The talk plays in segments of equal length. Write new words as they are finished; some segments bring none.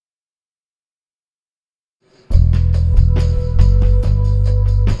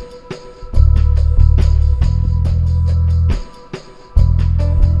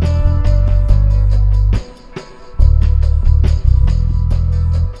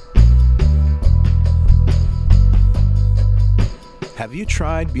Have you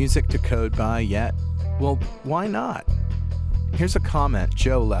tried Music to Code By yet? Well, why not? Here's a comment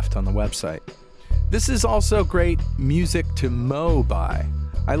Joe left on the website. This is also great music to mow by.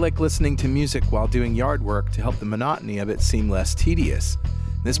 I like listening to music while doing yard work to help the monotony of it seem less tedious.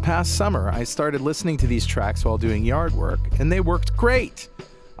 This past summer, I started listening to these tracks while doing yard work, and they worked great.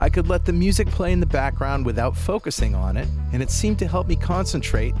 I could let the music play in the background without focusing on it, and it seemed to help me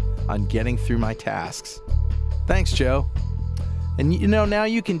concentrate on getting through my tasks. Thanks, Joe. And now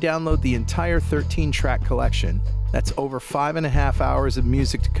you can download the entire 13-track collection. That's over 5.5 hours of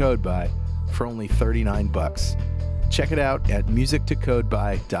music to code by for only $39. Check it out at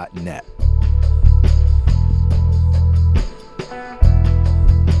musictocodeby.net.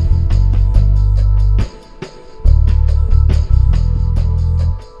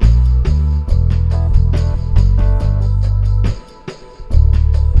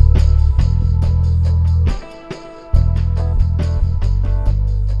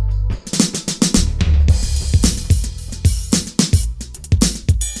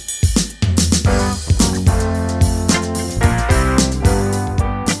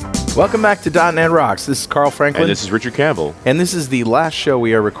 Welcome back to .NET Rocks. This is Carl Franklin. And this is Richard Campbell. And this is the last show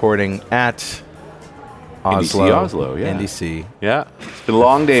we are recording at Oslo. NDC Oslo, yeah. NDC. Yeah. It's been a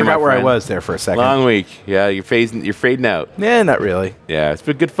long day, my Forgot where friend. I was there for a second. Long week. Yeah, you're fading out. Yeah, not really. Yeah, it's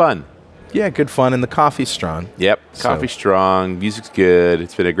been good fun. Yeah, good fun, and the coffee's strong. Yep. Coffee's strong. Music's good.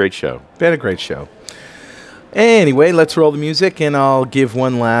 It's been a great show. Been a great show. Anyway, let's roll the music, and I'll give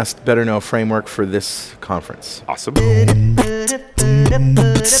one last Better Know framework for this conference. Awesome.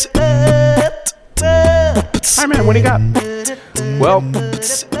 Hi, man. What do you got? Well,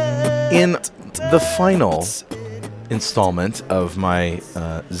 in the final installment of my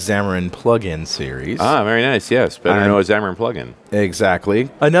Xamarin plugin series. Ah, very nice. Yes. Better know a Xamarin plugin. Exactly.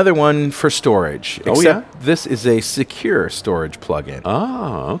 Another one for storage. Except this is a secure storage plugin.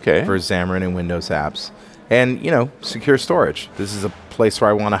 Oh, okay. For Xamarin and Windows apps. And, secure storage. This is a place where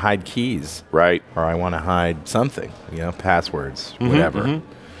I want to hide keys. Right. Or I want to hide something, passwords, whatever.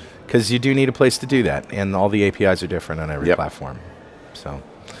 Because you do need a place to do that. And all the APIs are different on every platform. So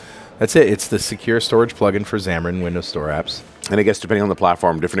that's it. It's the secure storage plugin for Xamarin Windows Store apps. And I guess depending on the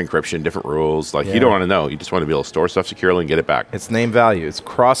platform, different encryption, different rules. You don't want to know. You just want to be able to store stuff securely and get it back. It's name value. It's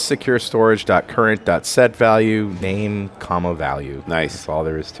cross-secure-storage.current.setValue, name, comma, value. Nice. That's all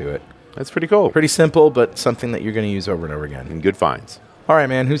there is to it. That's pretty cool. Pretty simple, but something that you're going to use over and over again. And good finds. All right,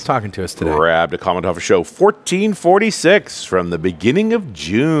 man. Who's talking to us today? Grabbed a comment off of show 1446 from the beginning of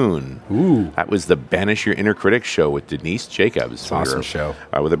June. Ooh. That was the Banish Your Inner Critic show with Denise Jacobs. Awesome show.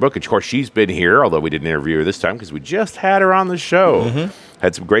 With her book. Of course, she's been here, although we didn't interview her this time because we just had her on the show.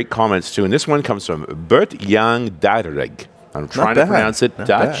 Had some great comments, too. And this one comes from Bert-Jan Dijrig. I'm trying to pronounce it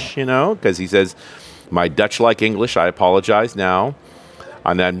Dutch, because he says, my Dutch-like English, I apologize now.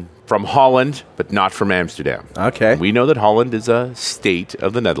 And then from Holland, but not from Amsterdam. Okay. We know that Holland is a state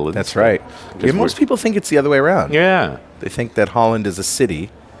of the Netherlands. That's right. Yeah, most people think it's the other way around. Yeah. They think that Holland is a city.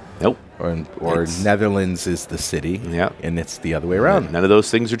 Nope. Or Netherlands is the city. Yeah. And it's the other way around. None of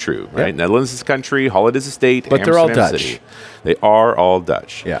those things are true, right? Yep. Netherlands is a country, Holland is a state, but Amsterdam they're all Dutch. City. They are all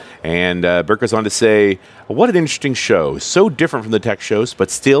Dutch. Yeah. And Burke goes on to say, what an interesting show. So different from the tech shows,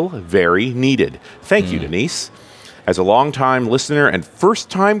 but still very needed. Thank you, Denise. As a long-time listener and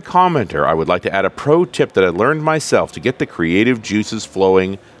first-time commenter, I would like to add a pro tip that I learned myself to get the creative juices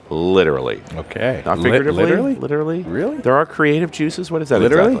flowing literally. Okay. Not figuratively? Literally? Literally? Really? There are creative juices? What is that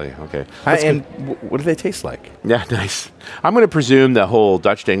literally? Exactly? Okay. And what do they taste like? Yeah, nice. I'm going to presume the whole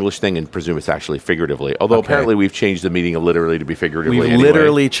Dutch to English thing and presume it's actually figuratively, although apparently we've changed the meaning of literally to be figuratively We've anyway.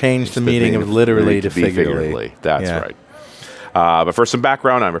 Literally changed the meaning of literally to figuratively. That's right. But for some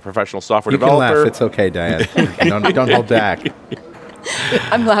background, I'm a professional software developer. You can laugh. It's okay, Diane. don't hold back.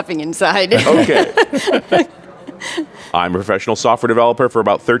 I'm laughing inside. Okay. I'm a professional software developer for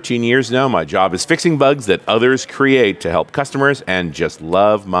about 13 years now. My job is fixing bugs that others create to help customers and just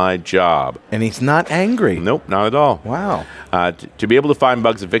love my job. And he's not angry. Nope, not at all. Wow. To be able to find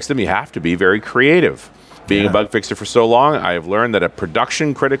bugs and fix them, you have to be very creative. Being a bug fixer for so long, I have learned that a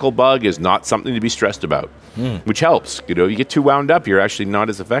production-critical bug is not something to be stressed about, which helps. You get too wound up, you're actually not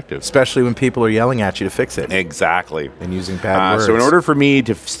as effective. Especially when people are yelling at you to fix it. Exactly. And using bad words. So in order for me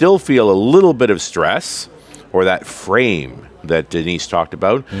to still feel a little bit of stress, or that frame that Denise talked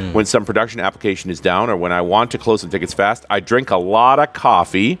about, when some production application is down or when I want to close some tickets fast, I drink a lot of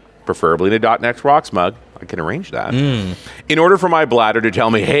coffee, preferably in a .NET Rocks mug. I can arrange that. In order for my bladder to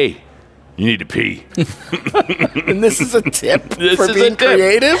tell me, hey, you need to pee. And this is a tip for being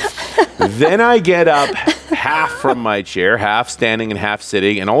creative? Then I get up half from my chair, half standing and half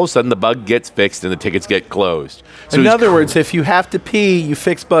sitting, and all of a sudden the bug gets fixed and the tickets get closed. So in other words, if you have to pee, you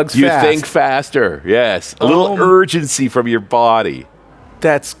fix bugs fast. You think faster, yes. A little urgency from your body.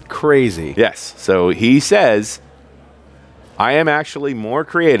 That's crazy. Yes. So he says, I am actually more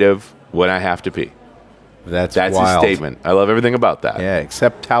creative when I have to pee. That's wild. His statement. I love everything about that. Yeah,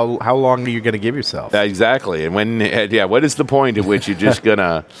 except how long are you going to give yourself? Exactly. And what is the point at which you're just going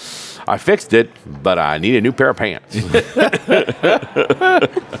to, I fixed it, but I need a new pair of pants.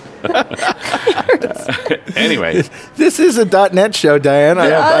 Anyway. This is a .NET show, Diane.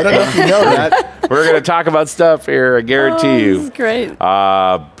 I don't know if you know that. We're going to talk about stuff here, I guarantee you. This is great.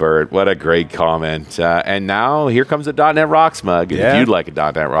 Bert, what a great comment. And now here comes a .NET Rocks mug. And if you'd like a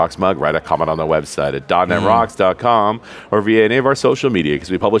 .NET Rocks mug, write a comment on the website at .NETRocks.com or via any of our social media,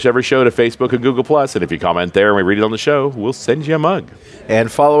 because we publish every show to Facebook and Google+. And if you comment there and we read it on the show, we'll send you a mug.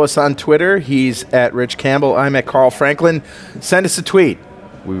 And follow us on Twitter. He's at Rich Campbell. I'm at Carl Franklin. Send us a tweet.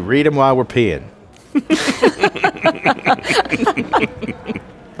 We read them while we're peeing.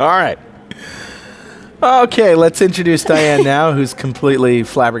 All right. Okay, let's introduce Diane now, who's completely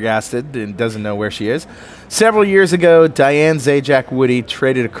flabbergasted and doesn't know where she is. Several years ago, Diane Zajac-Woodie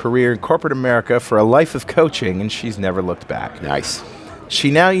traded a career in corporate America for a life of coaching, and she's never looked back. Nice. She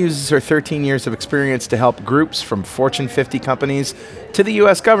now uses her 13 years of experience to help groups from Fortune 50 companies to the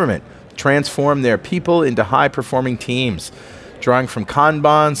U.S. government transform their people into high-performing teams. Drawing from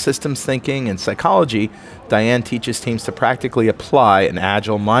Kanban, systems thinking, and psychology, Diane teaches teams to practically apply an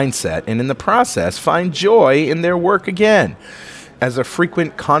agile mindset and in the process find joy in their work again. As a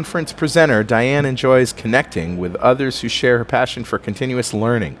frequent conference presenter, Diane enjoys connecting with others who share her passion for continuous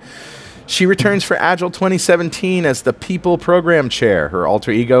learning. She returns for Agile 2017 as the People Program Chair. Her alter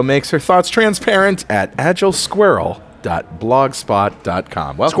ego makes her thoughts transparent at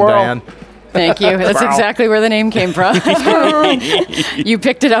agileSquirrel.blogspot.com. Welcome, Squirrel. Diane. Thank you. That's exactly where the name came from. You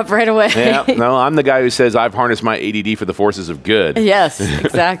picked it up right away. Yeah, no, I'm the guy who says I've harnessed my ADD for the forces of good. Yes,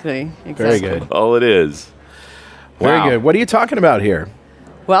 exactly. Very good. All it is. Very Wow. good. What are you talking about here?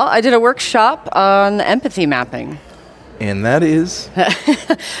 Well, I did a workshop on empathy mapping. And that is?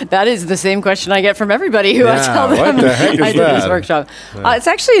 That is the same question I get from everybody who I Yeah, tell them what the heck is I did this that? workshop. It's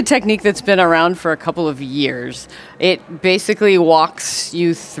actually a technique that's been around for a couple of years. It basically walks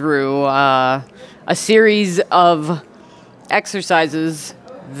you through a series of exercises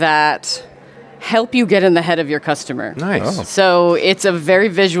that help you get in the head of your customer. Nice. Oh. So it's a very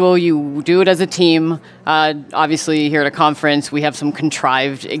visual. You do it as a team. Obviously, here at a conference, we have some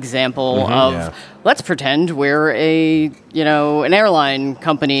contrived example of let's pretend we're an airline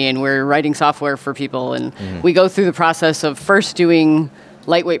company and we're writing software for people, and we go through the process of first doing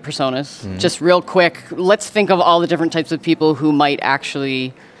lightweight personas, just real quick. Let's think of all the different types of people who might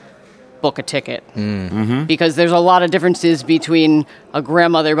actually book a ticket, because there's a lot of differences between a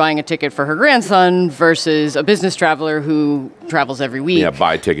grandmother buying a ticket for her grandson versus a business traveler who travels every week. Yeah,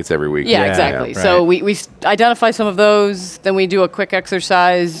 buy tickets every week. Yeah, exactly. right. So we identify some of those, then we do a quick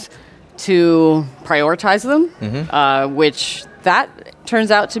exercise to prioritize them, which that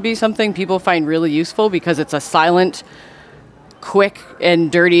turns out to be something people find really useful because it's a silent, quick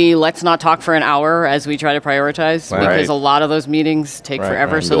and dirty, let's not talk for an hour as we try to prioritize, because a lot of those meetings take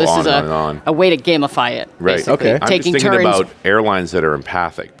forever. right. So Go this on is and on. a way to gamify it, Right. basically. Okay. I'm Taking just thinking turns. about airlines that are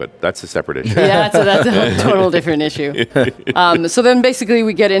empathic, but that's a separate issue. Yeah, so that's a total different issue. So then basically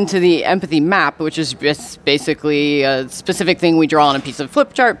we get into the empathy map, which is just basically a specific thing we draw on a piece of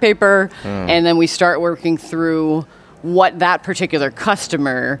flip chart paper, and then we start working through what that particular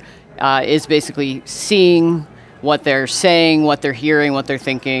customer is basically seeing, what they're saying, what they're hearing, what they're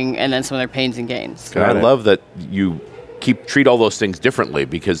thinking, and then some of their pains and gains. And I love that you treat all those things differently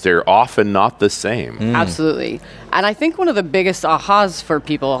because they're often not the same. Absolutely. And I think one of the biggest ahas for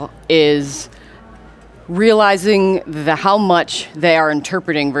people is realizing how much they are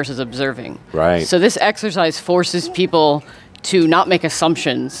interpreting versus observing. Right. So this exercise forces people to not make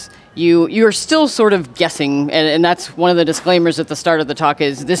assumptions. You're still sort of guessing, and that's one of the disclaimers at the start of the talk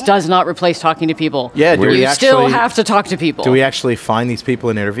is this does not replace talking to people. Yeah, do we you still actually- have to talk to people. Do we actually find these people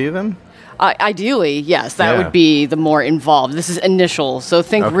and interview them? Ideally, yes, that Yeah. would be the more involved. This is initial, so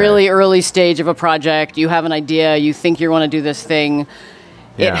think Okay. really early stage of a project. You have an idea, you think you want to do this thing.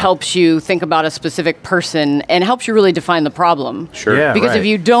 Yeah. It helps you think about a specific person and helps you really define the problem. Sure. Yeah. Because right. if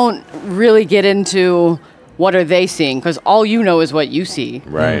you don't really get into what are they seeing, because all you know is what you see.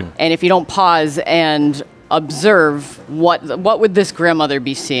 Right. And if you don't pause and observe what would this grandmother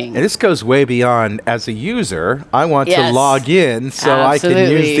be seeing. And this goes way beyond as a user. I want to Yes. log in so I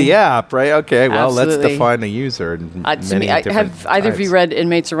can use the app, right? Okay, well, let's Absolutely. define a user. To me, have either of you read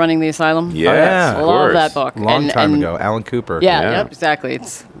Inmates Are Running the Asylum? Yeah, yeah. of Love course. that book. Long time ago, Alan Cooper. Yeah, Yeah. Yep, exactly.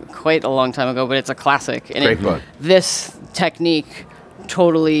 It's quite a long time ago, but it's a classic. And Great book. This technique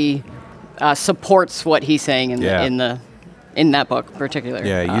totally supports what he's saying in that book in particular.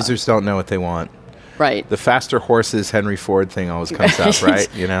 Yeah, users don't know what they want. Right. The faster horses Henry Ford thing always comes up, right?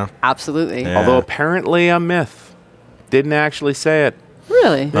 You know? Absolutely. Yeah. Although apparently a myth. Didn't actually say it.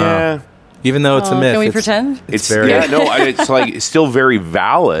 Really? Yeah. Even though it's a myth. Can we it's- pretend? It's very... It's like it's still very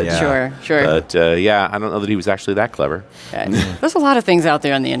valid. Yeah. Sure. But I don't know that he was actually that clever. Yeah. There's a lot of things out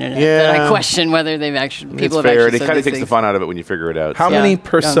there on the internet that I question whether they've actually It's people have fair. actually It said kind of these takes the things. fun out of it when you figure it out. How Yeah. many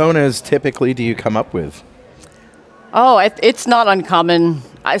personas typically do you come up with? Oh, it's not uncommon,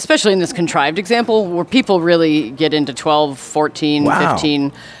 especially in this contrived example, where people really get into 12, 14, Wow.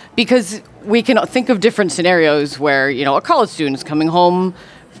 15, because we can think of different scenarios where, a college student is coming home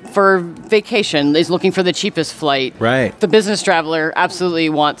for vacation, is looking for the cheapest flight. Right. The business traveler absolutely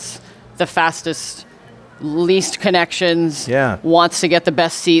wants the fastest, least connections, wants to get the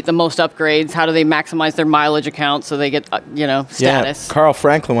best seat, the most upgrades. How do they maximize their mileage account so they get, status? Yeah. Carl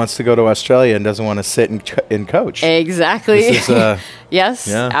Franklin wants to go to Australia and doesn't want to sit in coach. Exactly. This is, yes,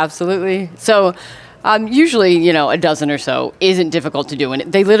 yeah. absolutely. So usually, a dozen or so isn't difficult to do.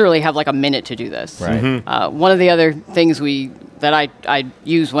 And they literally have like a minute to do this. Right. One of the other things that I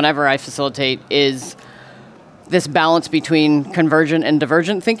use whenever I facilitate is this balance between convergent and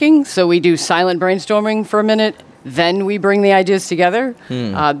divergent thinking. So we do silent brainstorming for a minute, then we bring the ideas together.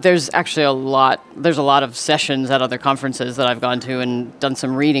 There's actually a lot of sessions at other conferences that I've gone to and done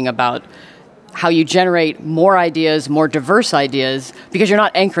some reading about how you generate more ideas, more diverse ideas, because you're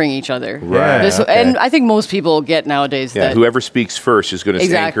not anchoring each other. Right. And I think most people get nowadays that whoever speaks first is going to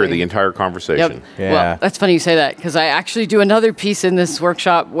Exactly. anchor the entire conversation. Yep. Yeah. Well, that's funny you say that, because I actually do another piece in this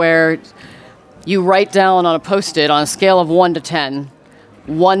workshop where you write down on a Post-it on a scale of 1 to 10,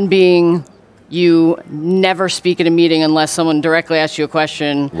 1 being you never speak at a meeting unless someone directly asks you a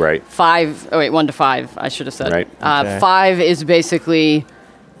question. Right. 1 to 5, I should have said. Right. Okay. 5 is basically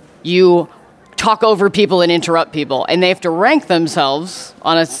you talk over people and interrupt people, and they have to rank themselves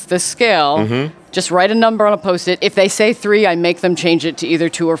on this scale. Mm-hmm. Just write a number on a Post-it. If they say 3, I make them change it to either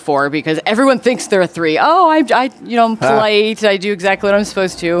 2 or 4, because everyone thinks they're a 3. Oh, I'm polite. I do exactly what I'm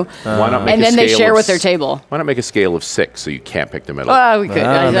supposed to. Why not make And a then they scale share of with their table. Why not make a scale of 6 so you can't pick the middle? Well, we could.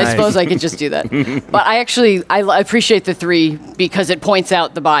 I nice. suppose I could just do that. But I appreciate the 3 because it points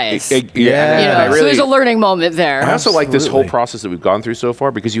out the bias. Yeah. So there's a learning moment there. I also like this whole Absolutely. process that we've gone through so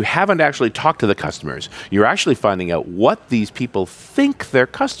far, because you haven't actually talked to the customers. You're actually finding out what these people think their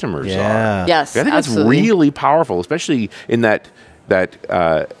customers Yeah. are. Yes, I think absolutely. that's really powerful, especially in that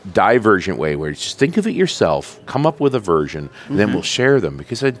divergent way, where you just think of it yourself, come up with a version, and then we'll share them.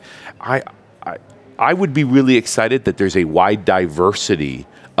 Because I would be really excited that there's a wide diversity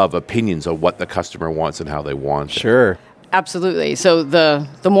of opinions of what the customer wants and how they want it. Sure. Absolutely. So the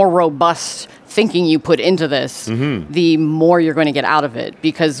more robust thinking you put into this, the more you're going to get out of it,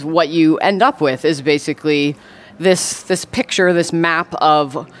 because what you end up with is basically this picture, this map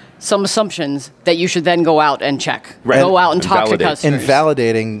of some assumptions that you should then go out and check. Right. Go out and And talk to validate. customers. And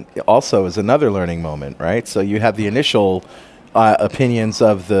validating also is another learning moment, right? So you have the initial opinions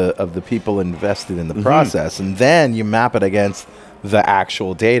of the people invested in the process, and then you map it against the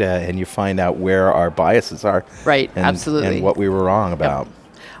actual data, and you find out where our biases are. Right, and, absolutely. And what we were wrong about.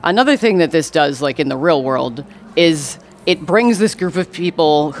 Another thing that this does, like in the real world, is it brings this group of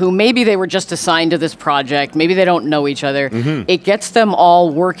people who maybe they were just assigned to this project, maybe they don't know each other. It gets them all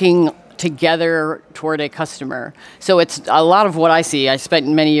working together toward a customer. So it's a lot of what I see. I spent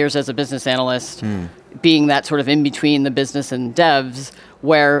many years as a business analyst, being that sort of in between the business and devs,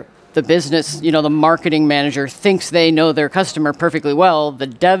 where the business, the marketing manager thinks they know their customer perfectly well. The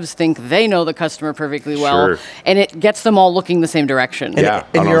devs think they know the customer perfectly well. Sure. And it gets them all looking the same direction. Yeah,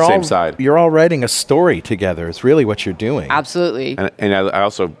 And on you're the same all side. You're all writing a story together. It's really what you're doing. Absolutely. And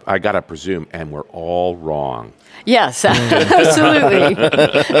I got to presume, and we're all wrong. Yes, absolutely.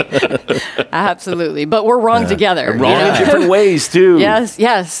 Absolutely. But we're wrong together. Wrong in different ways, too. Yes,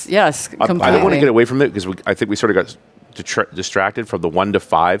 completely. I don't want to get away from it, because I think we sort of got distracted from the 1 to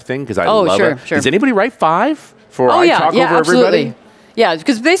 5 thing, because I love sure, it. sure. Does anybody write 5 for I talk over absolutely. everybody? Yeah,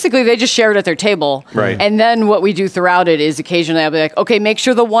 because basically they just share it at their table. Right. And then what we do throughout it is occasionally I'll be like, okay, make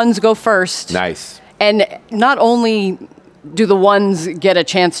sure the 1s go first. Nice. And not only do the ones get a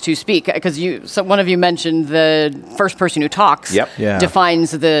chance to speak? Because one of you mentioned the first person who talks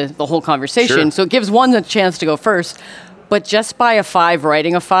defines the whole conversation. Sure. So it gives one a chance to go first. But just by a 5,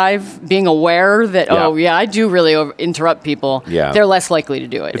 writing a 5, being aware that, I do really interrupt people, they're less likely to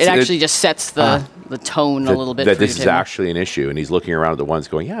do it. It actually just sets the tone a little bit. That this is actually an issue. And he's looking around at the ones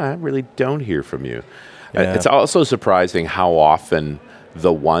going, I really don't hear from you. Yeah. It's also surprising how often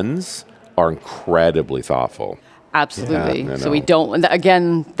the ones are incredibly thoughtful. Absolutely. Yeah, so we don't,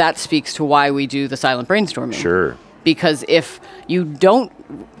 again, that speaks to why we do the silent brainstorming. Sure. Because if you don't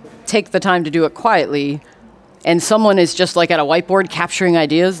take the time to do it quietly, and someone is just like at a whiteboard capturing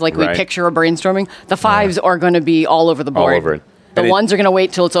ideas, like we picture a brainstorming, the 5s are going to be all over the board. All over it. The ones are going to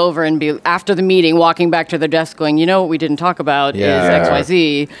wait till it's over and be after the meeting, walking back to their desk going, what we didn't talk about is X, Y,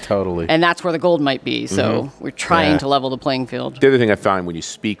 Z. Totally. And that's where the gold might be. So we're trying to level the playing field. The other thing I find when you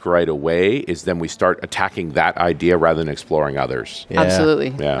speak right away is then we start attacking that idea rather than exploring others. Yeah.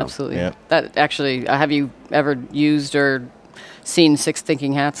 Absolutely. Yeah. Absolutely. Yeah. That actually, have you ever used or seen 6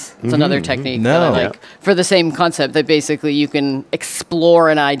 thinking hats? It's another technique that I like for the same concept, that basically you can explore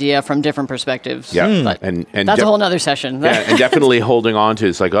an idea from different perspectives. Yeah. But And that's a whole nother session. Yeah, and definitely holding on to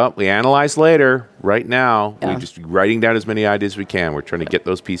it's like, we analyze later. Right now, we're just writing down as many ideas as we can. We're trying to get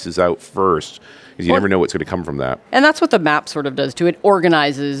those pieces out first because you never know what's going to come from that. And that's what the map sort of does too. It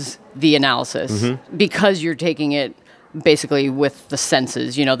organizes the analysis because you're taking it basically with the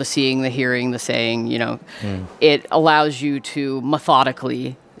senses, the seeing, the hearing, the saying, it allows you to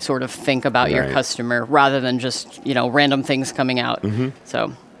methodically sort of think about your customer rather than just, random things coming out.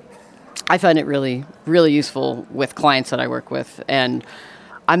 So I find it really, really useful with clients that I work with. And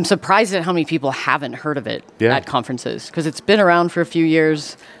I'm surprised at how many people haven't heard of it at conferences because it's been around for a few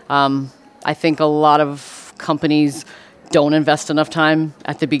years. I think a lot of companies don't invest enough time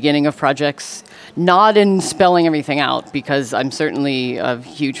at the beginning of projects, not in spelling everything out, because I'm certainly a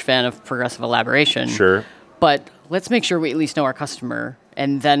huge fan of progressive elaboration. Sure. But let's make sure we at least know our customer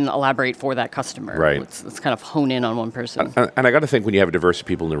and then elaborate for that customer. Right. Let's kind of hone in on one person. And I got to think when you have a diverse of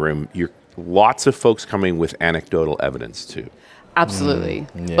people in the room, you're lots of folks coming with anecdotal evidence too. Absolutely.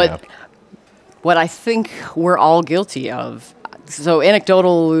 Yeah. But what I think we're all guilty of, so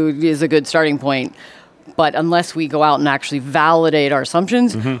anecdotal is a good starting point, but unless we go out and actually validate our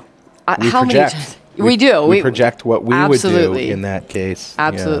assumptions, how many times? We do. We project what we absolutely would do in that case.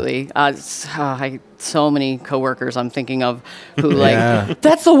 Absolutely. Yeah. So many coworkers I'm thinking of who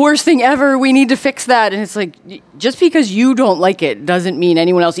that's the worst thing ever. We need to fix that. And it's like, just because you don't like it doesn't mean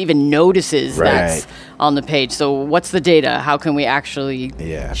anyone else even notices that's on the page. So what's the data? How can we actually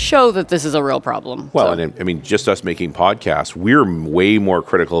show that this is a real problem? Well, and I mean, just us making podcasts, we're way more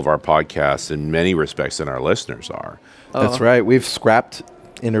critical of our podcasts in many respects than our listeners are. That's right. We've scrapped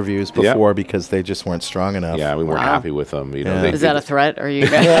interviews before because they just weren't strong enough. Yeah, we weren't happy with them. Is that a threat? Are you?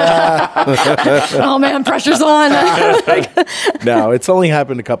 Oh man, pressure's on. No, it's only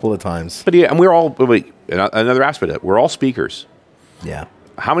happened a couple of times. But and we're all another aspect of it. We're all speakers. Yeah.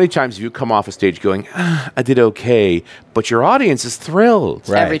 How many times have you come off a stage going, I did okay, but your audience is thrilled?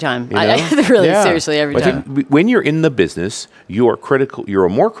 Right. Every time. Seriously, every time. I think when you're in the business, you are critical. You're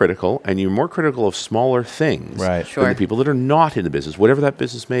more critical, and you're more critical of smaller things Right. than the people that are not in the business, whatever that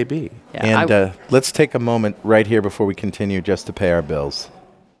business may be. Yeah, And let's take a moment right here before we continue just to pay our bills.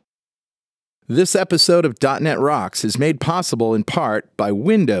 This episode of .NET Rocks is made possible in part by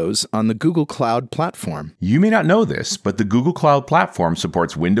Windows on the Google Cloud Platform. You may not know this, but the Google Cloud Platform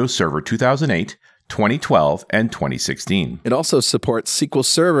supports Windows Server 2008, 2012, and 2016. It also supports SQL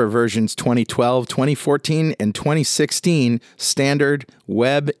Server versions 2012, 2014, and 2016 standard,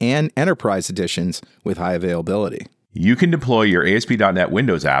 web, and enterprise editions with high availability. You can deploy your ASP.NET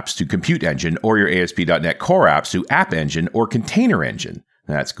Windows apps to Compute Engine or your ASP.NET Core apps to App Engine or Container Engine.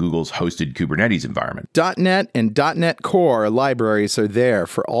 That's Google's hosted Kubernetes environment. .NET and .NET Core libraries are there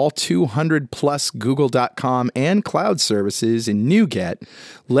for all 200 plus Google.com and cloud services in NuGet,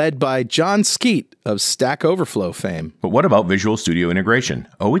 led by John Skeet of Stack Overflow fame. But what about Visual Studio integration?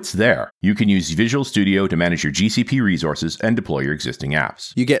 Oh, it's there. You can use Visual Studio to manage your GCP resources and deploy your existing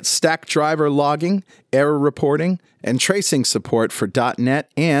apps. You get stack driver logging, error reporting, and tracing support for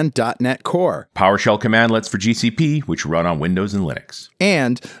 .NET and .NET Core. PowerShell commandlets for GCP, which run on Windows and Linux.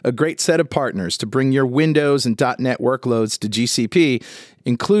 And a great set of partners to bring your Windows and .NET workloads to GCP,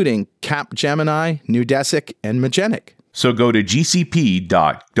 including Capgemini, Nudesic, and Magenic. So go to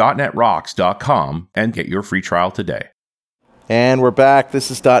gcp.netrocks.com and get your free trial today. And we're back.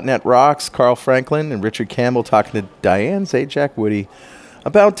 This is .NET Rocks. Carl Franklin and Richard Campbell talking to Diane Zajac-Woodie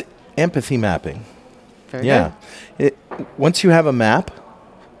about empathy mapping. Very good. Once you have a map,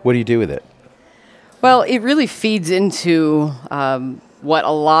 what do you do with it? Well, it really feeds into what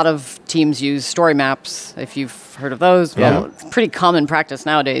a lot of teams use, story maps, if you've heard of those. Well, it's pretty common practice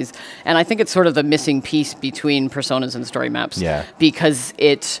nowadays. And I think it's sort of the missing piece between personas and story maps. Because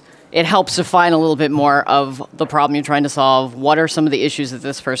it helps define a little bit more of the problem you're trying to solve. What are some of the issues that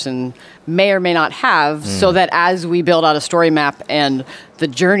this person may or may not have, so that as we build out a story map and the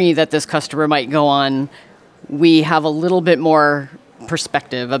journey that this customer might go on, we have a little bit more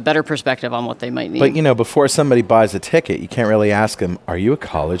perspective, a better perspective on what they might need. But, before somebody buys a ticket, you can't really ask them, are you a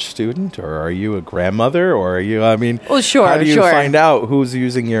college student, or are you a grandmother, or are you, well, sure, how do you find out who's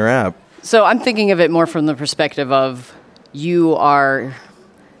using your app? So I'm thinking of it more from the perspective of you are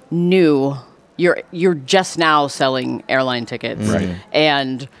new, you're just now selling airline tickets. Right.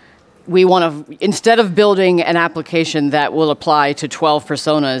 And we want to, instead of building an application that will apply to 12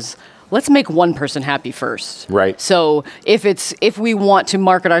 personas, let's make one person happy first. Right. So if we want to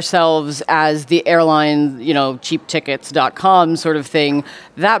market ourselves as the airline, cheaptickets.com sort of thing,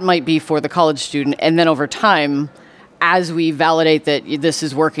 that might be for the college student. And then over time, as we validate that this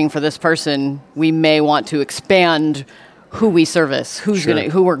is working for this person, we may want to expand who we service,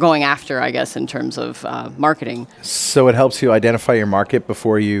 who we're going after, I guess, in terms of marketing. So it helps you identify your market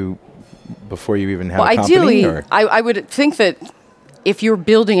before you even have a company? Ideally, I would think that if you're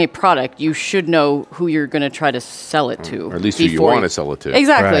building a product, you should know who you're going to try to sell it to. Or at least who you want to sell it to.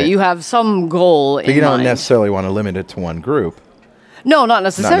 Exactly. Right. You have some goal in mind. But you don't necessarily want to limit it to one group. No, not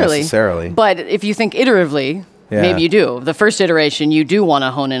necessarily. Not necessarily. But if you think iteratively, maybe you do. The first iteration, you do want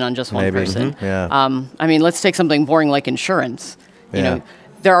to hone in on just one person. Let's take something boring like insurance.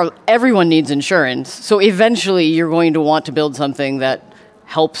 Everyone needs insurance. So eventually you're going to want to build something that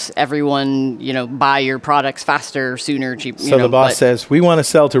helps everyone, buy your products faster, sooner, cheaper. So the boss says, we want to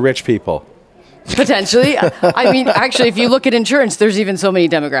sell to rich people. Potentially. Actually, if you look at insurance, there's even so many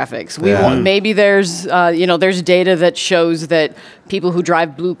demographics. Maybe there's data that shows that people who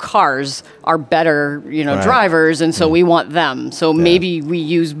drive blue cars are better, drivers, and so we want them. So maybe we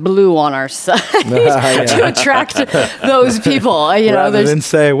use blue on our site to attract those people. Rather than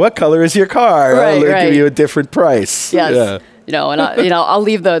say, what color is your car? Right, I'll give you a different price. Yes. Yeah. I'll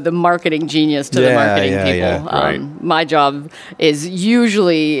leave the marketing genius to the marketing people. Right. My job is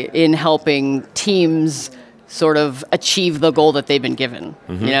usually in helping teams sort of achieve the goal that they've been given.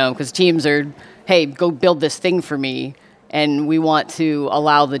 Because teams are, hey, go build this thing for me. And we want to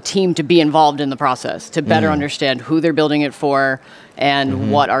allow the team to be involved in the process, to better understand who they're building it for and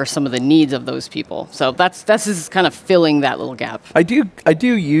what are some of the needs of those people. So that's just kind of filling that little gap. I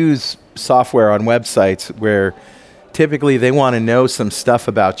do use software on websites where typically they want to know some stuff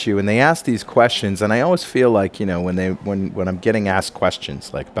about you, and they ask these questions, and I always feel like, when I'm getting asked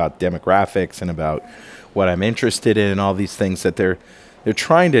questions like about demographics and about what I'm interested in and all these things, that they're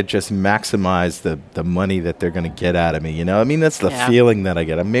trying to just maximize the money that they're going to get out of me. That's the feeling that I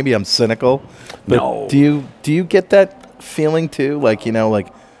get. Maybe I'm cynical, but no. Do you get that feeling too? Well,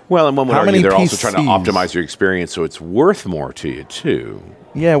 and one would argue they're also trying to optimize your experience so it's worth more to you too.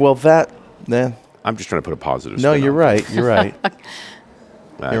 Yeah, well I'm just trying to put a positive spin. No, you're right. You're right.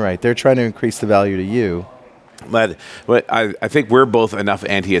 You're right. They're trying to increase the value to you. But I think we're both enough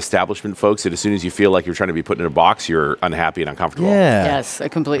anti-establishment folks that as soon as you feel like you're trying to be put in a box, you're unhappy and uncomfortable. Yeah. Yes, I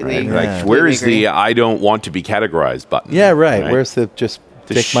completely agree. Like, where's the I don't want to be categorized button? Yeah, right. Where's the just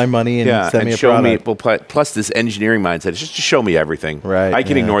take my money and send me a show product? Me, plus this engineering mindset, just to show me everything. Right. I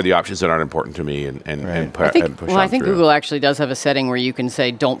can ignore the options that aren't important to me and push on through. I think Google actually does have a setting where you can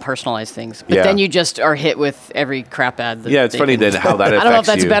say don't personalize things, but then you just are hit with every crap ad. That it's funny then how that affects you. I don't know if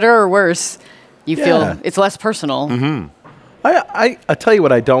that's better or worse. You feel it's less personal. I tell you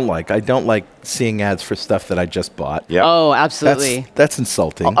what I don't like. I don't like seeing ads for stuff that I just bought. Yep. Oh, absolutely. That's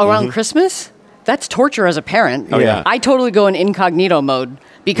insulting. Around Christmas? That's torture as a parent. Oh, yeah. I totally go in incognito mode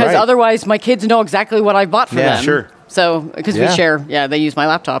because otherwise my kids know exactly what I bought for them. Yeah, sure. So, because we share, they use my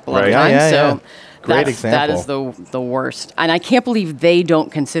laptop a lot of times. So Great example. That is the worst. And I can't believe they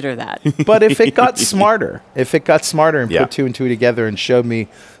don't consider that. But if it got smarter, and put two and two together and showed me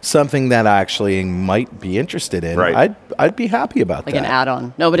something that I actually might be interested in, I'd be happy about that. Like an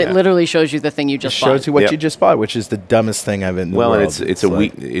add-on. No, but it literally shows you the thing you just bought. It shows you what you just bought, which is the dumbest thing I've in the world. Well,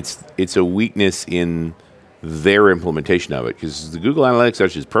 it's a weakness in their implementation of it, because the Google Analytics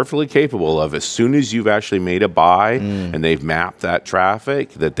search is perfectly capable of, as soon as you've actually made a buy and they've mapped that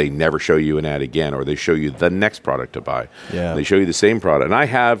traffic, that they never show you an ad again, or they show you the next product to buy. Yeah. They show you the same product. And I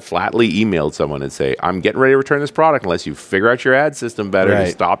have flatly emailed someone and say, I'm getting ready to return this product unless you figure out your ad system better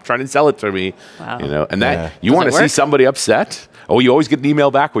and stop trying to sell it to me. Wow. And that you want to see somebody upset? Oh, you always get an email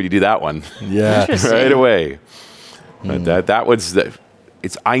back when you do that one. Yeah. Right away. But that was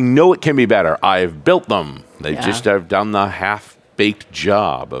I know it can be better. I've built them. They just have done the half-baked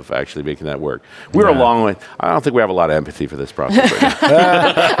job of actually making that work. We're a long way. I don't think we have a lot of empathy for this process right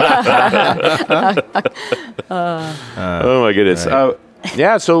now. Oh, my goodness. Right.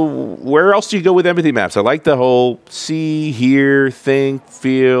 So where else do you go with empathy maps? I like the whole see, hear, think,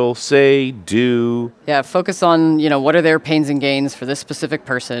 feel, say, do. Yeah, focus on, what are their pains and gains for this specific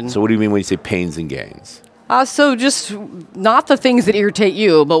person. So what do you mean when you say pains and gains? So just not the things that irritate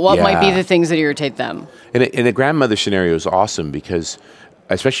you, but what might be the things that irritate them. And the grandmother scenario is awesome because,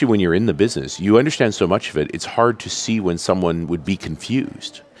 especially when you're in the business, you understand so much of it, it's hard to see when someone would be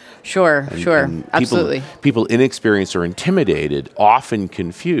confused. Sure. Absolutely. People inexperienced or intimidated, often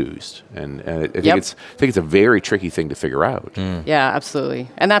confused. And I think it's a very tricky thing to figure out. Yeah, absolutely.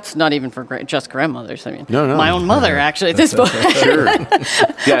 And that's not even for just grandmothers. I mean, no. My own mother, actually, at this point. Sure.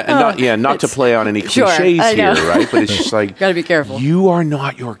 Not to play on any cliches here, right? But it's just like, gotta be careful. You are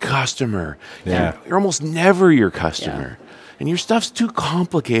not your customer. Yeah. You're almost never your customer. Yeah. And your stuff's too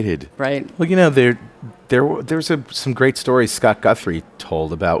complicated. Right. Well, there's some great stories Scott Guthrie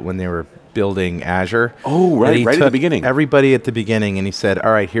told about when they were building Azure. Oh, right at the beginning. Everybody at the beginning, and he said,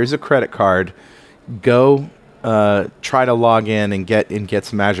 all right, here's a credit card. Go try to log in and get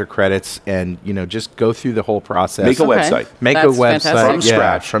some Azure credits and, just go through the whole process. Make a website. That's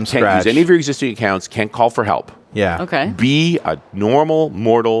website from scratch. Can't use any of your existing accounts. Can't call for help. Yeah. Okay. Be a normal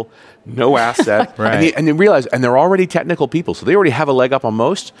mortal, no asset. Right. And they realize, and they're already technical people, so they already have a leg up on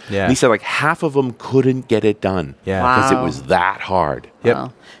most. Yeah. And he said like half of them couldn't get it done. Yeah. Because it was that hard. Yep.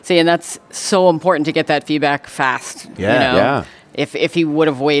 Wow. See, and that's so important to get that feedback fast. Yeah. Yeah. If he would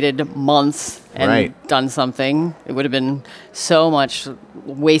have waited months and done something, it would have been so much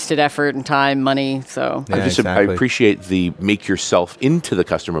wasted effort and time, money. So I appreciate the make yourself into the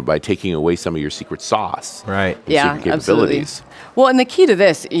customer by taking away some of your secret sauce. Right. Secret capabilities. Absolutely. Well, and the key to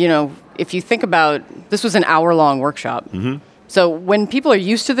this, if you think about, this was an hour-long workshop. Mm-hmm. So when people are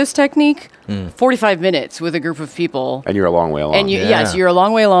used to this technique, 45 minutes with a group of people. And you're a long way along. And yes, you're a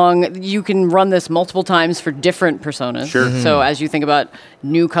long way along. You can run this multiple times for different personas. Sure. Mm-hmm. So as you think about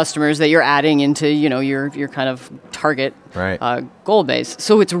new customers that you're adding into, your kind of target goal base.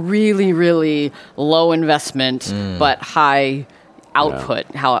 So it's really, really low investment, but high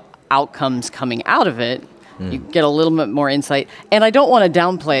output, how outcomes coming out of it. You get a little bit more insight. And I don't want to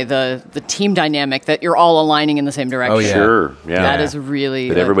downplay the team dynamic that you're all aligning in the same direction. Oh, yeah. Sure. Yeah. That is really...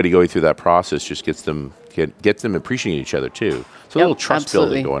 That everybody going through that process just gets them appreciating each other, too. So a little trust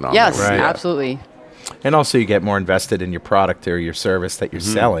building going on. Yes, there. absolutely. And also you get more invested in your product or your service that you're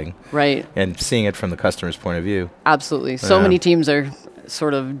selling. Right. And seeing it from the customer's point of view. Absolutely. So many teams are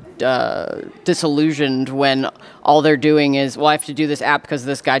sort of disillusioned when all they're doing is, I have to do this app because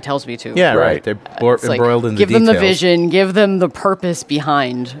this guy tells me to. Yeah, right. They're embroiled in the details. Give them the vision, give them the purpose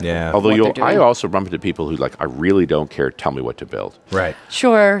behind. Yeah. Although I also bump into people who I really don't care, tell me what to build. Right.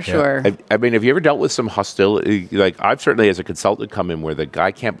 Sure. I mean, have you ever dealt with some hostility? I've certainly, as a consultant, come in where the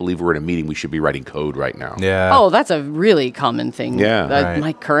guy can't believe we're in a meeting, we should be writing code right now. Yeah. Oh, that's a really common thing. Yeah.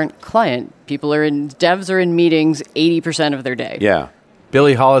 My current client, devs are in meetings 80% of their day. Yeah.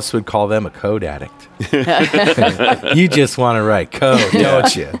 Billy Hollis would call them a code addict. You just want to write code,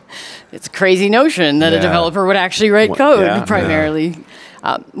 don't you? It's a crazy notion that a developer would actually write code primarily.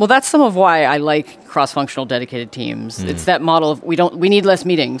 Yeah. That's some of why I like cross-functional dedicated teams. It's that model of we need less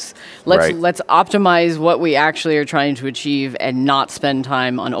meetings. Let's optimize what we actually are trying to achieve and not spend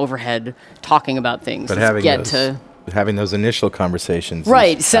time on overhead talking about things. But having those initial conversations,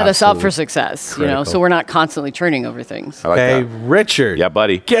 set us up for success. Critical. So we're not constantly turning over things. I like that. Richard. Yeah,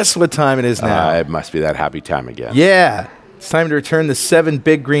 buddy. Guess what time it is now? It must be that happy time again. Yeah. It's time to return the 7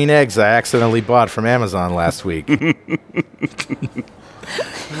 big green eggs I accidentally bought from Amazon last week.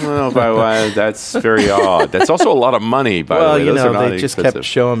 That's very odd. That's also a lot of money, by the way. They just kept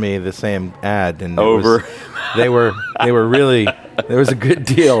showing me the same ad. And they were really, there was a good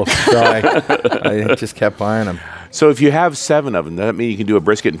deal. So I just kept buying them. So if you have 7 of them, does that mean you can do a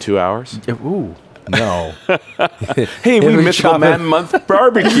brisket in 2 hours? Ooh, no. Hey, we missed the Man Month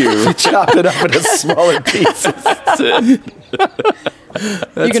barbecue. You chop it up into smaller pieces.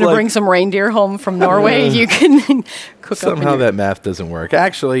 You're going to bring some reindeer home from Norway. You can cook somehow that math doesn't work.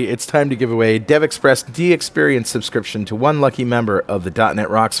 Actually, it's time to give away a DevExpress D-Experience subscription to one lucky member of the .NET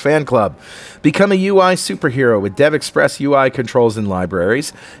Rocks fan club. Become a UI superhero with DevExpress UI controls and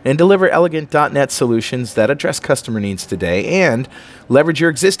libraries, and deliver elegant .NET solutions that address customer needs today, and leverage your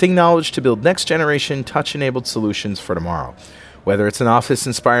existing knowledge to build next-generation touch-enabled solutions for tomorrow. Whether it's an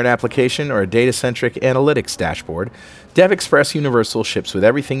Office-inspired application or a data-centric analytics dashboard, DevExpress Universal ships with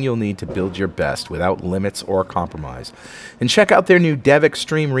everything you'll need to build your best without limits or compromise. And check out their new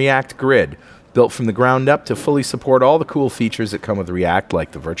DevExtreme React Grid, built from the ground up to fully support all the cool features that come with React,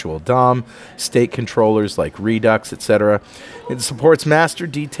 like the virtual DOM, state controllers like Redux, etc. It supports master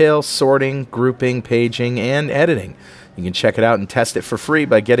detail, sorting, grouping, paging, and editing. You can check it out and test it for free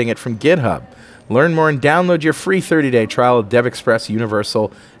by getting it from GitHub. Learn more and download your free 30-day trial of DevExpress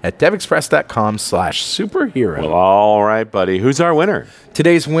Universal at devexpress.com/superhero. Well, all right, buddy. Who's our winner?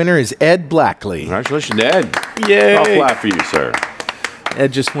 Today's winner is Ed Blackley. Congratulations, Ed. Yay. I'll clap for you, sir.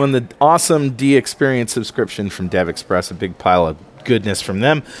 Ed just won the awesome D-Experience subscription from DevExpress, a big pile of goodness from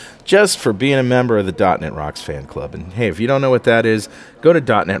them, just for being a member of the .NET Rocks fan club. And hey, if you don't know what that is, go to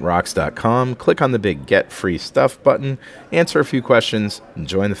 .NETRocks.com, click on the big Get Free Stuff button, answer a few questions, and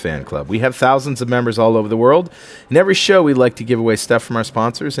join the fan club. We have thousands of members all over the world. In every show, we like to give away stuff from our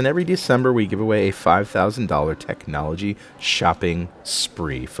sponsors, and every December, we give away a $5,000 technology shopping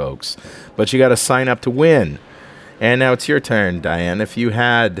spree, folks. But you got to sign up to win. And now it's your turn, Diane. If you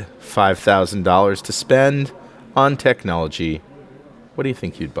had $5,000 to spend on technology, what do you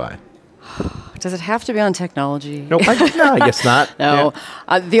think you'd buy? Does it have to be on technology? Nope. No, I guess not. No.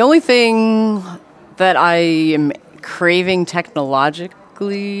 Yeah. The only thing that I am craving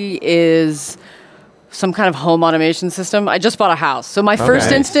technologically is some kind of home automation system. I just bought a house. So my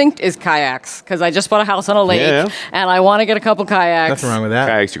first instinct is kayaks, because I just bought a house on a lake, and I want to get a couple kayaks. Nothing wrong with that.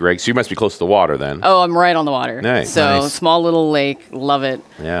 Kayaks are great. So you must be close to the water then. Oh, I'm right on the water. Nice. So small little lake, love it.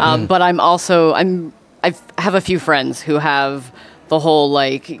 Yeah. But I have a few friends who have the whole,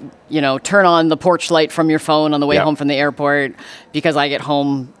 like, turn on the porch light from your phone on the way home from the airport, because I get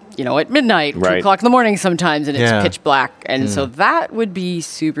home, at midnight, 2 o'clock in the morning sometimes, and it's pitch black. And so that would be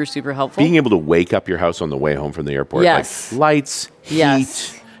super, super helpful. Being able to wake up your house on the way home from the airport. Yes. Like lights,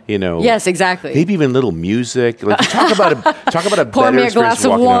 heat, Yes, exactly. Maybe even little music. Like, talk about a Pour better me a glass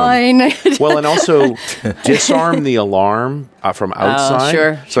of walking wine. home. Well, and also disarm the alarm from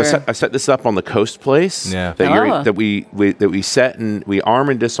outside. So I set this up on the Coast Place. Yeah. That we set and we arm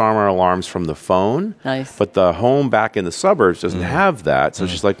and disarm our alarms from the phone. Nice. But the home back in the suburbs doesn't have that. So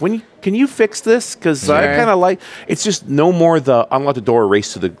she's like, can you fix this? Because I kind of like, it's just no more the unlock the door,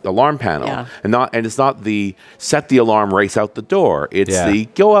 race to the alarm panel, and it's not the set the alarm, race out the door. It's the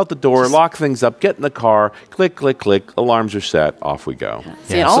go out the door, lock things up, get in the car, click, click, click. Alarms are set, off we go.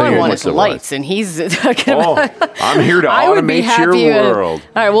 See, and all I want is lights, and he's talking about. I'm here to automate your world.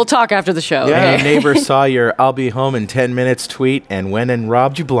 All right, we'll talk after the show. Yeah, okay? Neighbor saw your "I'll be home in 10 minutes" tweet and went and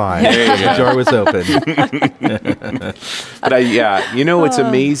robbed you blind. The door was open. But it's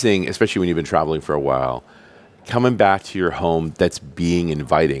amazing, especially when you've been traveling for a while, coming back to your home that's being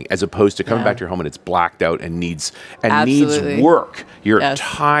inviting, as opposed to coming back to your home and it's blacked out and needs work. You're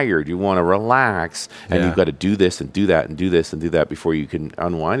tired. You want to relax, and you've got to do this and do that and do this and do that before you can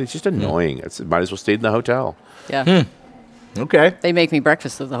unwind. It's just annoying. It might as well stay in the hotel. Yeah. Okay. They make me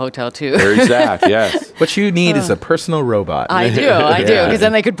breakfast at the hotel, too. There's that, yes. What you need is a personal robot. I do, because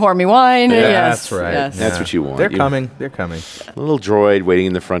then they could pour me wine. Yeah, yes, that's right. Yes. That's what you want. They're coming. A little droid waiting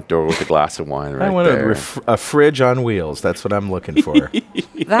in the front door with a glass of wine right I want there. a fridge on wheels. That's what I'm looking for.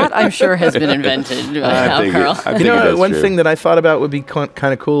 That, I'm sure, has been invented by Carl. One thing that I thought about would be kind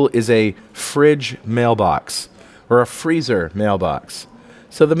of cool is a fridge mailbox or a freezer mailbox.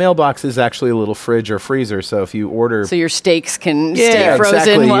 So the mailbox is actually a little fridge or freezer. So if you order, so your steaks can stay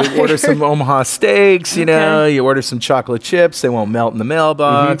frozen. Exactly. You order some Omaha steaks. You order some chocolate chips. They won't melt in the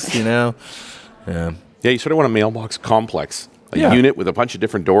mailbox. Yeah. You sort of want a mailbox complex. A unit with a bunch of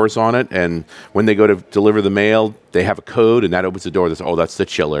different doors on it, and when they go to deliver the mail, they have a code, and that opens the door. That's the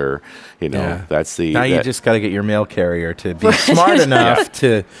chiller. That's the. Now you just got to get your mail carrier to be smart enough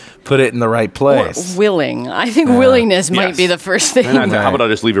to put it in the right place. Or willing. I think willingness might be the first thing. How about I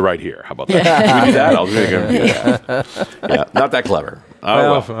just leave it right here? How about that? I'll take it. Not that clever.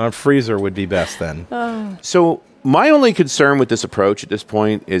 A freezer would be best then. So. My only concern with this approach at this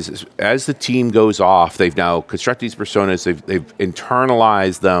point is as the team goes off, they've now constructed these personas, they've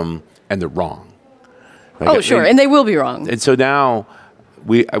internalized them, and they're wrong. And they will be wrong. And so now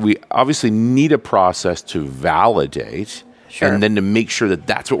we obviously need a process to validate, and then to make sure that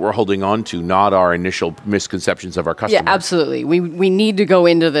that's what we're holding on to, not our initial misconceptions of our customer. Yeah, absolutely. We need to go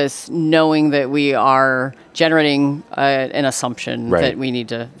into this knowing that we are generating an assumption that we need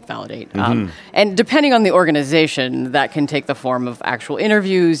to validate. And depending on the organization, that can take the form of actual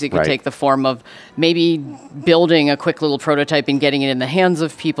interviews. It could take the form of maybe building a quick little prototype and getting it in the hands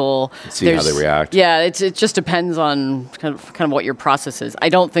of people. See how they react. Yeah, it just depends on kind of what your process is. I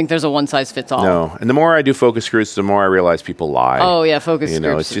don't think there's a one-size-fits-all. No, and the more I do focus groups, the more I realize people people lie. Oh yeah, focus You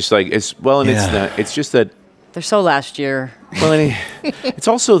know, groups. it's just like it's just that. They're so last year. Well, it's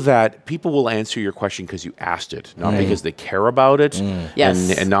also that people will answer your question because you asked it, not because they care about it,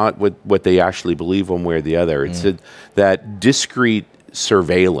 Yes. and not what they actually believe one way or the other. It's that discrete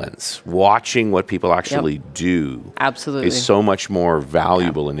surveillance, watching what people actually do, Absolutely. is so much more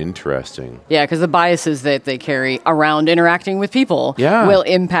valuable and interesting. Yeah, because the biases that they carry around interacting with people will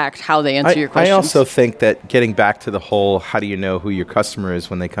impact how they answer your questions. I also think that getting back to the whole how do you know who your customer is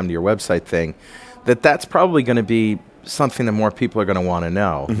when they come to your website thing, that's probably going to be something that more people are going to want to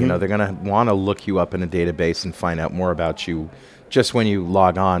know. You know, they're going to want to look you up in a database and find out more about you just when you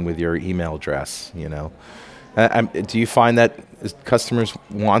log on with your email address, you know. Do you find that customers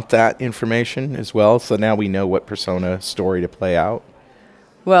want that information as well? So now we know what persona story to play out?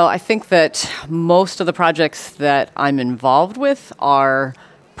 Well, I think that most of the projects that I'm involved with are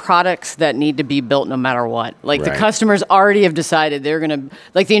products that need to be built no matter what. Like the customers already have decided they're going to,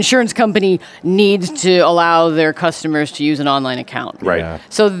 like the insurance company needs to allow their customers to use an online account. Right. Yeah.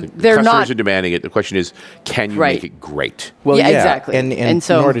 So they're Customers not are demanding it. The question is, can you make it great? Well, Yeah, exactly. And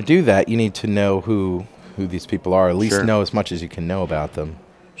so in order to do that, you need to know who these people are, at least know as much as you can know about them.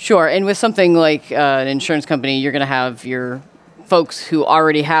 Sure. And with something like an insurance company, you're going to have your folks who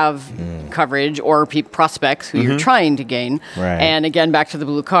already have coverage or prospects who you're trying to gain. Right. And again, back to the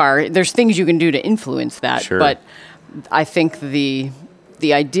blue car, there's things you can do to influence that. Sure. But I think the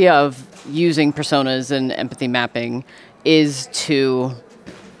idea of using personas and empathy mapping is to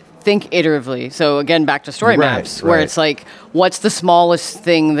think iteratively. So again, back to story maps, where it's like, what's the smallest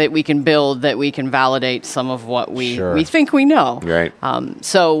thing that we can build that we can validate some of what we think we know? Right. And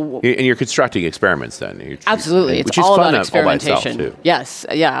you're constructing experiments then. absolutely. It's which is all fun about all by itself, experimentation. too. Yes.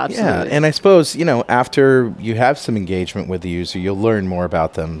 Yeah, absolutely. Yeah, and I suppose, you know, after you have some engagement with the user, you'll learn more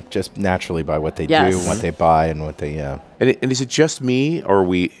about them just naturally by what they do, what they buy, and what they, And is it just me, or are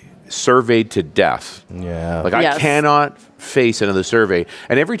we surveyed to death? Yeah. Like I cannot face another survey.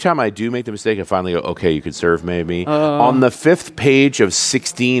 And every time I do make the mistake, I finally go, okay, you could survey me. On the 5th page of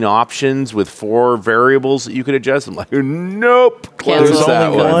 16 options with 4 variables that you could adjust, I'm like, nope. Close There's that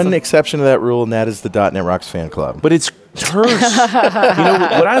only one. one exception to that rule, and that is the .NET Rocks fan club. But it's terse. You know,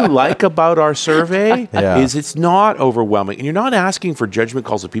 what I like about our survey is it's not overwhelming. And you're not asking for judgment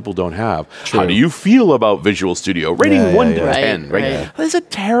calls that people don't have. How do you feel about Visual Studio? Rating 1 to 10. Right? Those are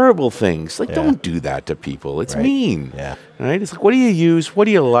terrible things. Like, don't do that to people. It's mean. Yeah. Right? It's like, what do you use? What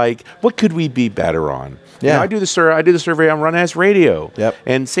do you like? What could we be better on? Yeah. You know, I do the survey on Run As Radio. Yep.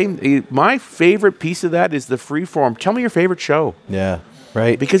 And my favorite piece of that is the free form. Tell me your favorite show. Yeah.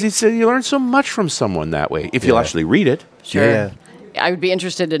 Right. Because you learn so much from someone that way, if you'll actually read it. Sure. Yeah. I would be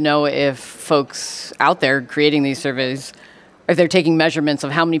interested to know if folks out there creating these surveys, if they're taking measurements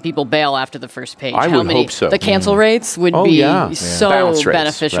of how many people bail after the first page. I would hope so. The cancel rates would be so Bounce rates,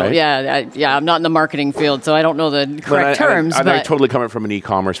 beneficial. right? Yeah, I'm not in the marketing field, so I don't know the correct terms. I but totally coming from an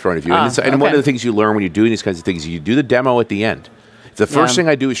e-commerce point of view. And one of the things you learn when you're doing these kinds of things, you do the demo at the end. If the first thing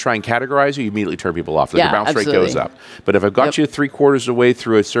I do is try and categorize you immediately turn people off. Like the bounce rate goes up. But if I've got you 3/4 of the way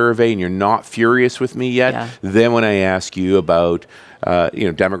through a survey and you're not furious with me yet, then when I ask you about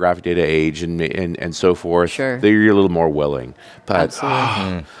demographic data, age, and so forth, you're a little more willing. But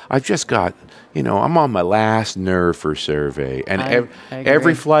I've just got, I'm on my last nerve for survey. And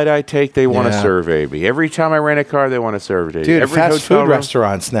every flight I take, they want to survey me. Every time I rent a car, they want to survey me. Dude, fast food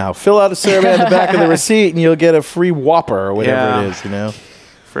restaurants now. Fill out a survey on the back of the receipt and you'll get a free Whopper or whatever it is,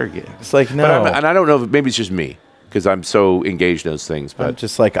 Forget. It's like, no. And I don't know, maybe it's just me, because I'm so engaged in those things. But I'm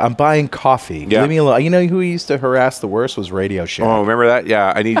just like, I'm buying coffee. Leave me alone. You know who used to harass the worst was Radio Shack. Oh, remember that?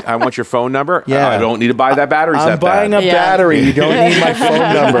 Yeah. I want your phone number. I don't need to buy that battery. I'm buying a battery. You don't need my phone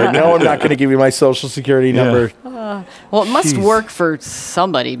number. No, I'm not going to give you my social security number. Well, it must work for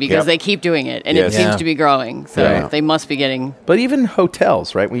somebody because they keep doing it, and it seems to be growing. So they must be getting... But even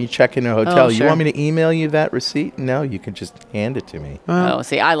hotels, right? When you check in a hotel, you want me to email you that receipt? No, you can just hand it to me.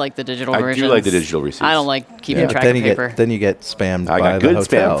 See, I like the digital versions. I do like the digital receipts. I don't like keeping track of paper. Then you get spammed by the hotels. I got good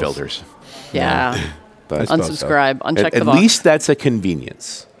spam filters. Yeah. Unsubscribe. Uncheck the box. At least that's a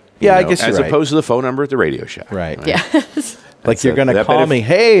convenience. Yeah, I guess you're right. As opposed to the phone number at the Radio Shack. Right. Yes. Like you're going to call me,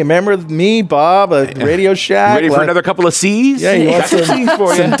 hey, remember me, Bob, at Radio Shack? Ready for another couple of C's? Yeah, you want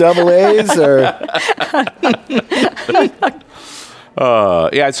some double A's? So,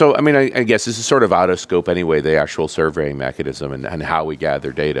 I guess this is sort of out of scope anyway, the actual surveying mechanism and how we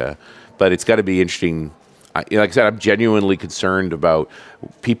gather data. But it's got to be interesting. like I said, I'm genuinely concerned about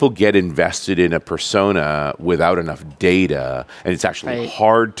people get invested in a persona without enough data, and it's actually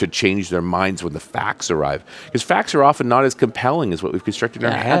hard to change their minds when the facts arrive, because facts are often not as compelling as what we've constructed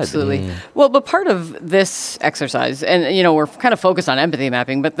in our head. Absolutely. Well, but part of this exercise, and we're kind of focused on empathy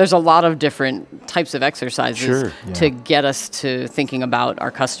mapping, but there's a lot of different types of exercises to get us to thinking about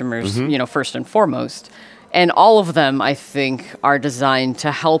our customers, first and foremost. And all of them, I think, are designed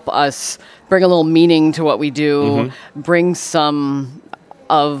to help us bring a little meaning to what we do, bring some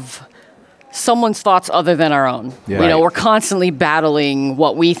of someone's thoughts other than our own. Yeah. We're constantly battling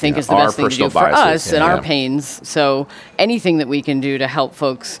what we think is the best thing to do for us and our pains. So anything that we can do to help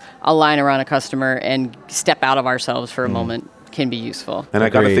folks align around a customer and step out of ourselves for a moment can be useful. And I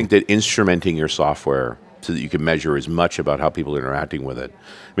got to think that instrumenting your software so that you can measure as much about how people are interacting with it.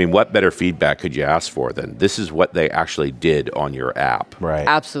 I mean, what better feedback could you ask for than this is what they actually did on your app? Right.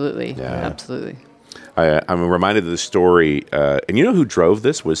 Absolutely. Yeah. Absolutely. I'm reminded of the story, and you know who drove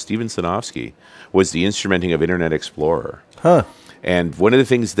this was Steven Sinofsky, was the instrumenting of Internet Explorer. Huh. And one of the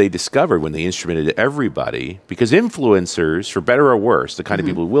things they discovered when they instrumented everybody, because influencers, for better or worse, the kind of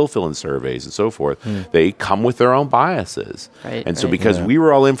people who will fill in surveys and so forth, they come with their own biases. Right, and so because we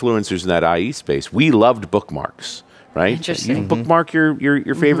were all influencers in that IE space, we loved bookmarks. Right? Interesting. You bookmark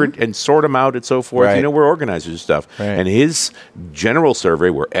your favorite and sort them out and so forth. Right. We're organizers and stuff. Right. And his general survey,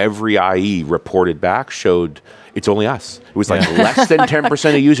 where every IE reported back, showed it's only us. It was like less than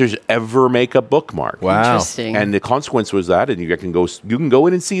 10% of users ever make a bookmark. Wow. Interesting. And the consequence was that, and you can go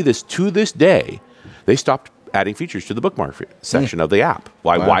in and see this to this day, they stopped adding features to the bookmark section of the app.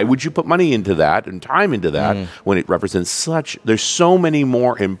 Why would you put money into that and time into that when it represents there's so many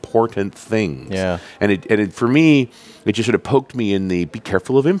more important things. Yeah. And it for me, it just sort of poked me in the be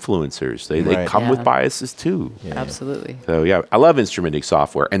careful of influencers. They come with biases too. Yeah. Absolutely. So I love instrumenting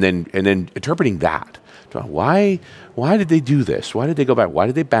software and then interpreting that. Why did they do this? Why did they go back? Why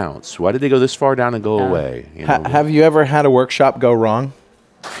did they bounce? Why did they go this far down and go away? Have you ever had a workshop go wrong?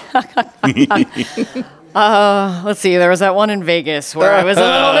 Let's see. There was that one in Vegas where I was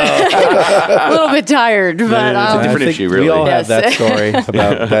a little bit tired, but it's a different issue. Really, we all have that story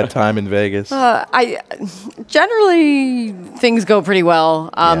about that time in Vegas. I generally things go pretty well.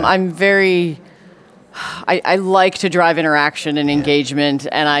 I'm very. I like to drive interaction and engagement,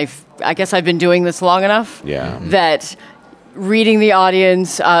 and I guess I've been doing this long enough that reading the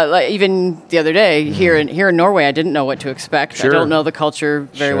audience, like even the other day here in Norway, I didn't know what to expect. Sure. I don't know the culture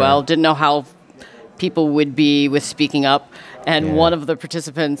very well. Didn't know how people would be with speaking up. And one of the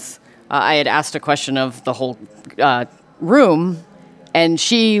participants, I had asked a question of the whole room, and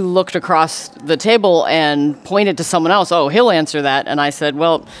she looked across the table and pointed to someone else. Oh, he'll answer that. And I said,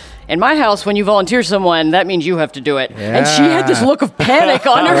 well, in my house, when you volunteer someone, that means you have to do it. Yeah. And she had this look of panic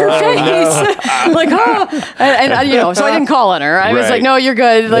on her face. Like, and so I didn't call on her. I was like, no, you're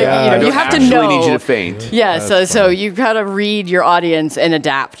good. Like, you have to know. Need you to faint. Yeah, so you've got to read your audience and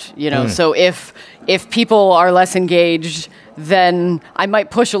adapt, So if people are less engaged, then I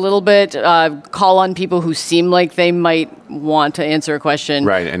might push a little bit, call on people who seem like they might want to answer a question.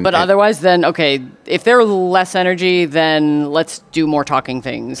 Right. But otherwise, then, okay, if they're less energy, then let's do more talking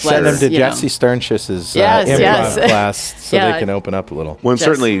things. Send them to Jesse Sternschiss's improv class so they can open up a little. Well,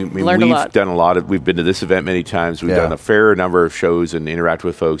 certainly, we've done a lot of, we've been to this event many times. We've done a fair number of shows and interact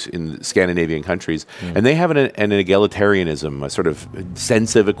with folks in Scandinavian countries. And they have an egalitarianism, a sort of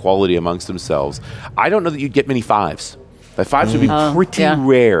sense of equality amongst themselves. I don't know that you'd get many fives. The fives would be pretty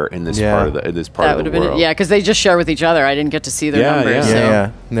rare in this part of the world. Yeah, because they just share with each other. I didn't get to see their numbers.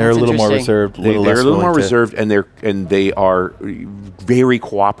 And they're a little more reserved. They're a little more reserved, and they are very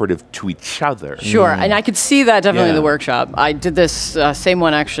cooperative to each other. Sure, and I could see that definitely in the workshop. I did this same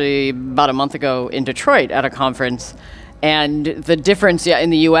one actually about a month ago in Detroit at a conference. And the difference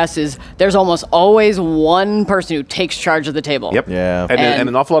in the U.S. is there's almost always one person who takes charge of the table. Yep. Yeah. And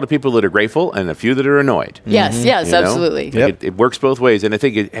an awful lot of people that are grateful and a few that are annoyed. Yes, absolutely. Yep. It works both ways. And I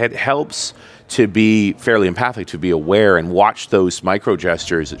think it helps to be fairly empathic, to be aware and watch those micro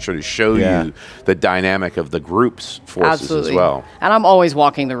gestures that sort of show you the dynamic of the group's forces as well. And I'm always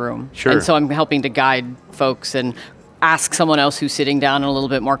walking the room. Sure. And so I'm helping to guide folks and ask someone else who's sitting down and a little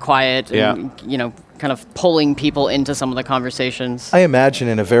bit more quiet and, kind of pulling people into some of the conversations. I imagine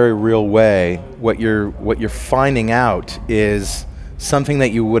in a very real way, what you're finding out is something that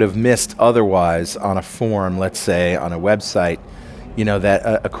you would have missed otherwise on a forum, let's say on a website,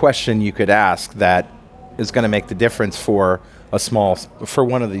 that a question you could ask that is going to make the difference for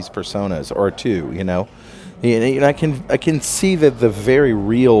one of these personas or two, I can see the very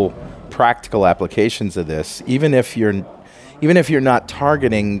real practical applications of this, even if you're not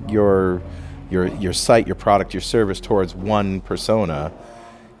targeting your your site, your product, your service towards one persona,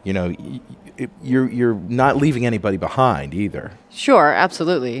 you're not leaving anybody behind either. Sure,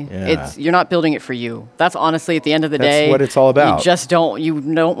 absolutely. Yeah. You're not building it for you. That's honestly, at the end of the day, that's what it's all about. You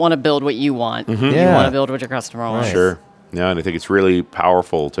don't want to build what you want. Mm-hmm. You want to build what your customer wants. Right. Sure. Yeah, and I think it's really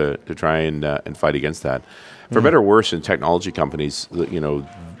powerful to try and fight against that. For better or worse, in technology companies,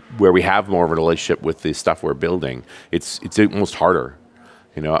 where we have more of a relationship with the stuff we're building, it's almost harder.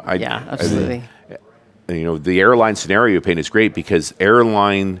 Absolutely. The airline scenario you paint is great because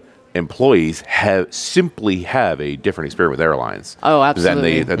airline employees simply have a different experience with airlines. Oh,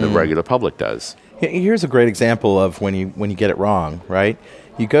 absolutely. than the regular public does. Here's a great example of when you get it wrong, right?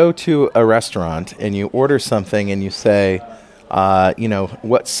 You go to a restaurant and you order something and you say,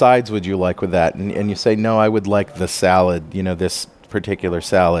 what sides would you like with that? And you say, no, I would like the salad, this particular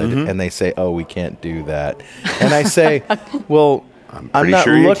salad. Mm-hmm. And they say, oh, we can't do that. And I say, well, I'm not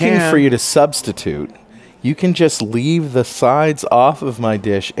sure looking for you to substitute. You can just leave the sides off of my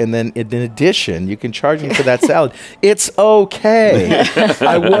dish, and then in addition, you can charge me for that salad. It's okay.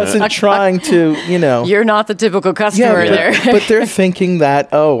 I wasn't trying to, You're not the typical customer there. But they're thinking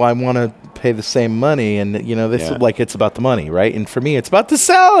that, I want to pay the same money, and, this is like it's about the money, right? And for me, it's about the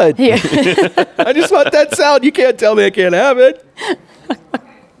salad. Yeah. I just want that salad. You can't tell me I can't have it.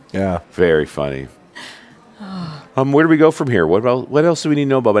 Yeah. Very funny. Where do we go from here? What else do we need to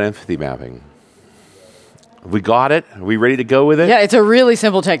know about empathy mapping? We got it? Are we ready to go with it? Yeah, it's a really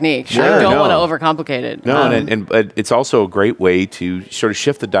simple technique. Sure, I don't want to overcomplicate it. No, and it's also a great way to sort of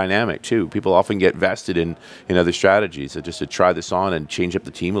shift the dynamic, too. People often get vested in other strategies. So just to try this on and change up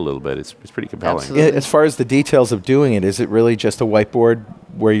the team a little bit, it's pretty compelling. Absolutely. As far as the details of doing it, is it really just a whiteboard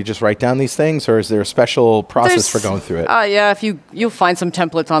where you just write down these things, or is there a special process for going through it? Yeah, if you'll find some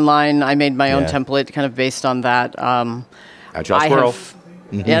templates online. I made my own template kind of based on that. Agile Squirrel.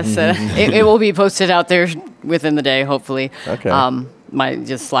 Yes, it will be posted out there within the day, hopefully. Okay. My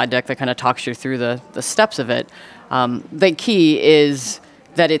just slide deck that kind of talks you through the steps of it. The key is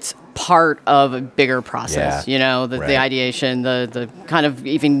that it's part of a bigger process. Yeah. The ideation, the kind of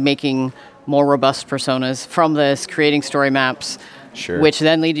even making more robust personas from this, creating story maps, which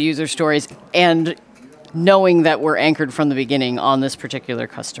then lead to user stories, and knowing that we're anchored from the beginning on this particular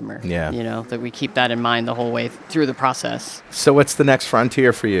customer. Yeah. That we keep that in mind the whole way through the process. So what's the next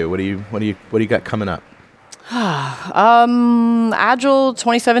frontier for you? What do you got coming up? Agile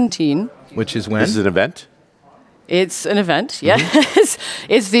 2017. Which is when? This is an event? It's an event, yes.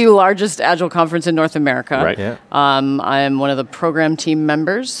 It's the largest Agile conference in North America. Right. Yeah. I'm one of the program team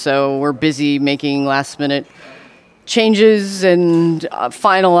members, so we're busy making last-minute changes and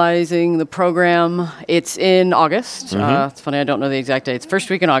finalizing the program. It's in August. It's funny, I don't know the exact date. It's first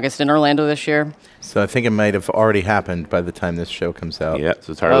week in August in Orlando this year. So I think it might have already happened by the time this show comes out. Yeah, so it's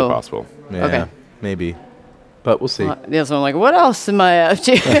entirely possible. Yeah, Okay. Maybe. But we'll see. So I'm like, what else am I up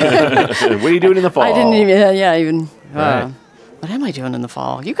to? What are you doing in the fall? I didn't even, Right. what am I doing in the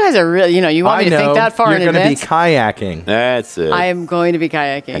fall? You guys are really, you want me to think that far in You're advance? going to be kayaking. That's it. I am going to be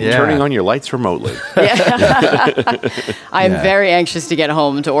kayaking. Yeah. Turning on your lights remotely. I am very anxious to get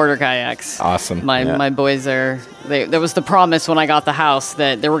home to order kayaks. Awesome. My boys there was the promise when I got the house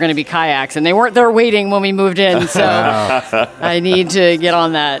that there were going to be kayaks, and they weren't there waiting when we moved in, so I need to get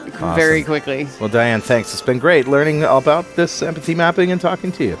on that very quickly. Well, Diane, thanks. It's been great learning all about this empathy mapping and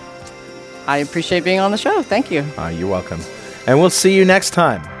talking to you. I appreciate being on the show. Thank you. You're welcome. And we'll see you next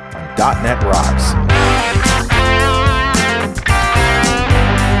time on .NET Rocks.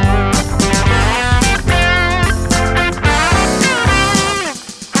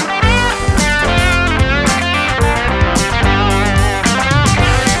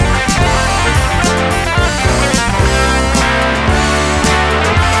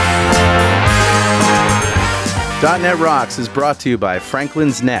 .NET Rocks is brought to you by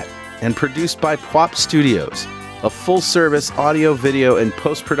Franklin's Net and produced by Pwop Studios, a full-service audio, video, and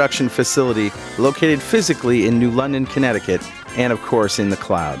post-production facility located physically in New London, Connecticut, and, of course, in the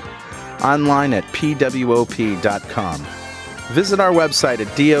cloud. Online at pwop.com. Visit our website at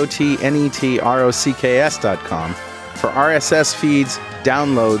dotnetrocks.com for RSS feeds,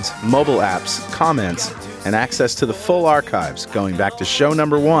 downloads, mobile apps, comments, and access to the full archives going back to show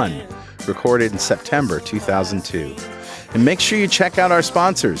number 1, recorded in September 2002. And make sure you check out our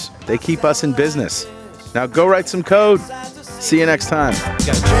sponsors. They keep us in business. Now go write some code. See you next time.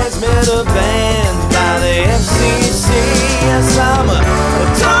 Got transmitter banned by the FCC. Yes, I'm a